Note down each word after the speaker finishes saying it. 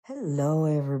Hello,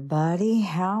 everybody.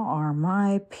 How are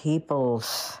my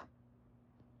peoples?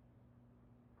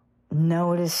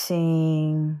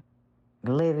 Noticing,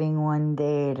 living one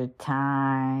day at a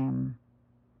time,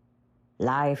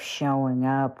 life showing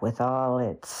up with all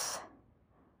its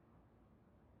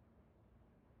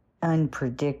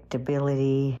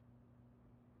unpredictability,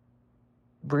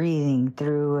 breathing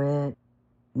through it,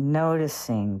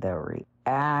 noticing the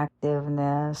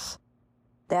reactiveness.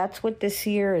 That's what this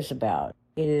year is about.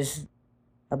 It is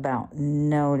about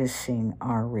noticing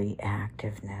our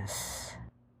reactiveness.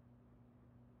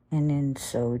 And in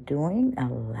so doing,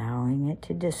 allowing it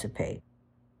to dissipate.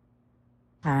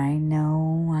 I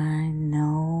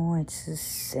know, it's the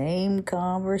same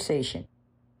conversation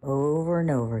over and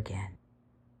over again.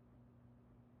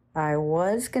 I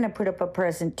was going to put up a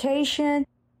presentation.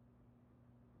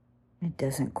 It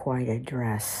doesn't quite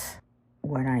address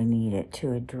what I need it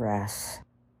to address.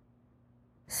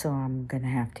 So I'm going to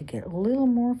have to get a little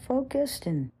more focused,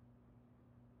 and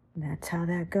that's how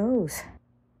that goes.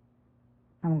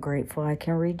 I'm grateful I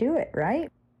can redo it,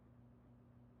 right?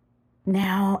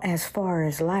 Now, as far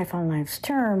as life on life's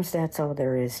terms, that's all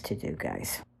there is to do,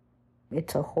 guys.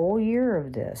 It's a whole year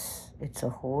of this. It's a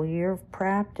whole year of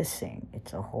practicing.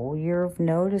 It's a whole year of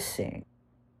noticing.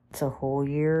 It's a whole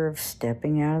year of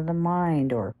stepping out of the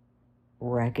mind or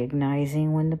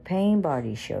recognizing when the pain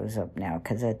body shows up now.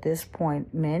 Because at this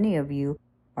point, many of you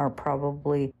are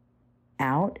probably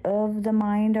out of the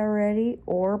mind already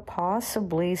or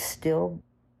possibly still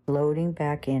floating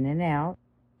back in and out.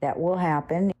 That will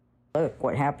happen. Look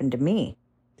what happened to me.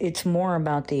 It's more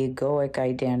about the egoic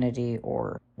identity,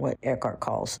 or what Eckhart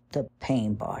calls the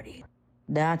pain body.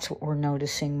 That's what we're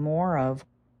noticing more of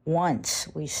once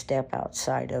we step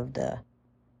outside of the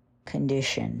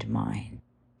conditioned mind.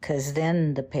 Because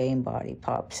then the pain body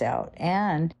pops out.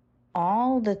 And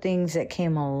all the things that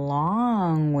came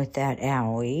along with that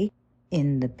owie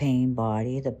in the pain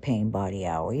body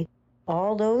owie,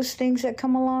 all those things that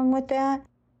come along with that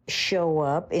show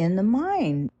up in the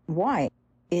mind. Why?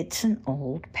 It's an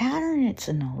old pattern. It's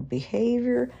an old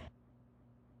behavior.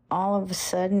 All of a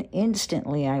sudden,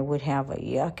 instantly, I would have a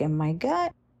yuck in my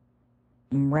gut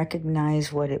and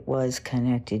recognize what it was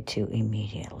connected to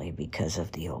immediately because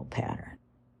of the old pattern.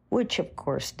 Which, of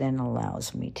course, then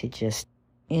allows me to just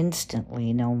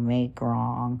instantly make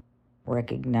wrong,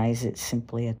 recognize it's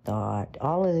simply a thought.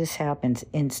 All of this happens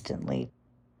instantly.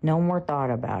 No more thought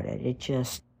about it. It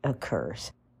just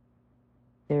occurs.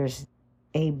 There's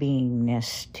a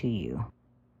beingness to you.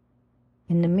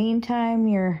 In the meantime,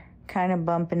 you're kind of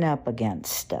bumping up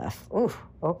against stuff. Ooh,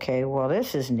 okay, well,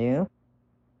 this is new.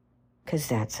 Because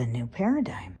that's a new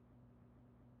paradigm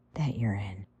that you're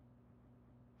in.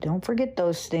 Don't forget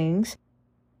those things.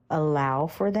 Allow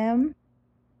for them.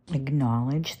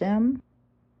 Acknowledge them.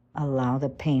 Allow the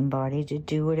pain body to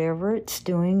do whatever it's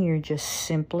doing. You're just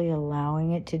simply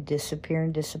allowing it to disappear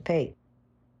and dissipate.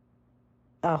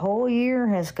 A whole year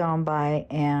has gone by,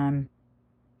 and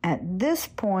at this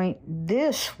point,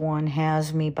 this one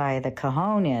has me by the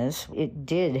cojones. It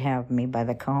did have me by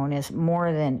the cojones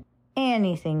more than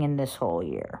anything in this whole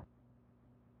year.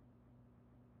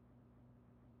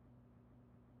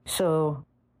 So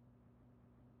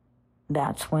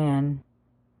that's when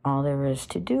all there is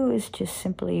to do is just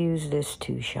simply use this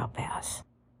too shall pass.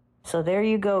 So there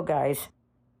you go, guys.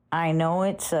 I know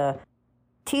it's a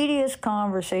tedious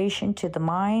conversation to the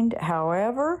mind.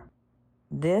 However,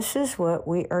 this is what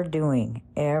we are doing.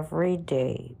 Every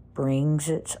day brings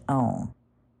its own.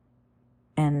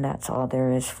 And that's all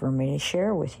there is for me to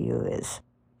share with you is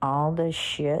all the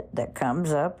shit that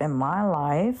comes up in my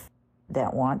life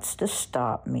that wants to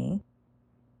stop me,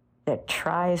 that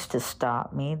tries to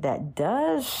stop me, that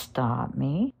does stop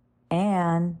me,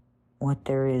 and what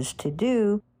there is to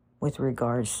do with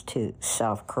regards to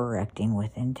self-correcting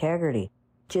with integrity.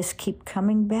 Just keep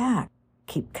coming back,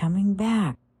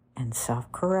 and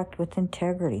self-correct with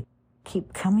integrity.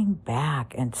 Keep coming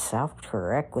back and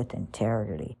self-correct with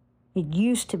integrity. It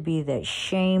used to be that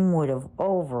shame would have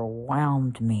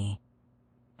overwhelmed me.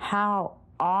 How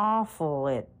awful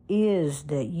it is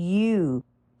that you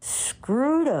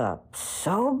screwed up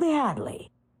so badly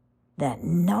that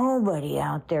nobody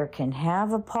out there can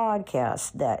have a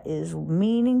podcast that is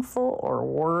meaningful or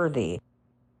worthy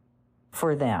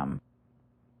for them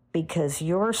because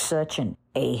you're such an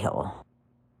a-hole.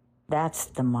 That's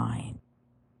the mind.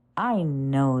 I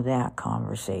know that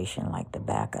conversation like the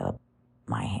back of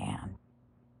my hand.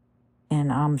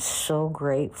 And I'm so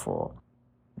grateful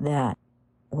that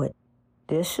what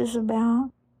this is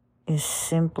about is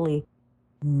simply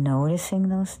noticing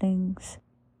those things,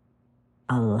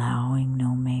 allowing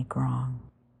no make wrong.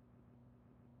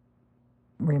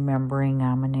 remembering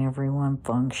I'm an everyone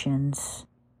functions.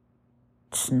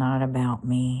 It's not about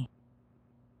me.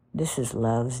 This is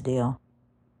love's deal.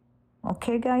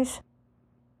 Okay, guys?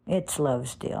 It's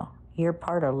love's deal. You're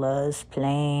part of love's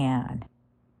plan.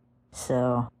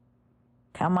 So,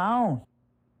 come on.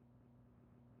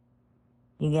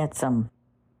 You got some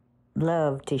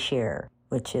love to share,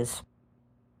 which is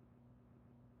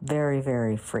very,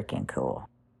 very freaking cool.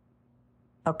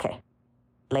 Okay.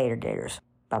 Later, Gators.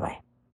 Bye-bye.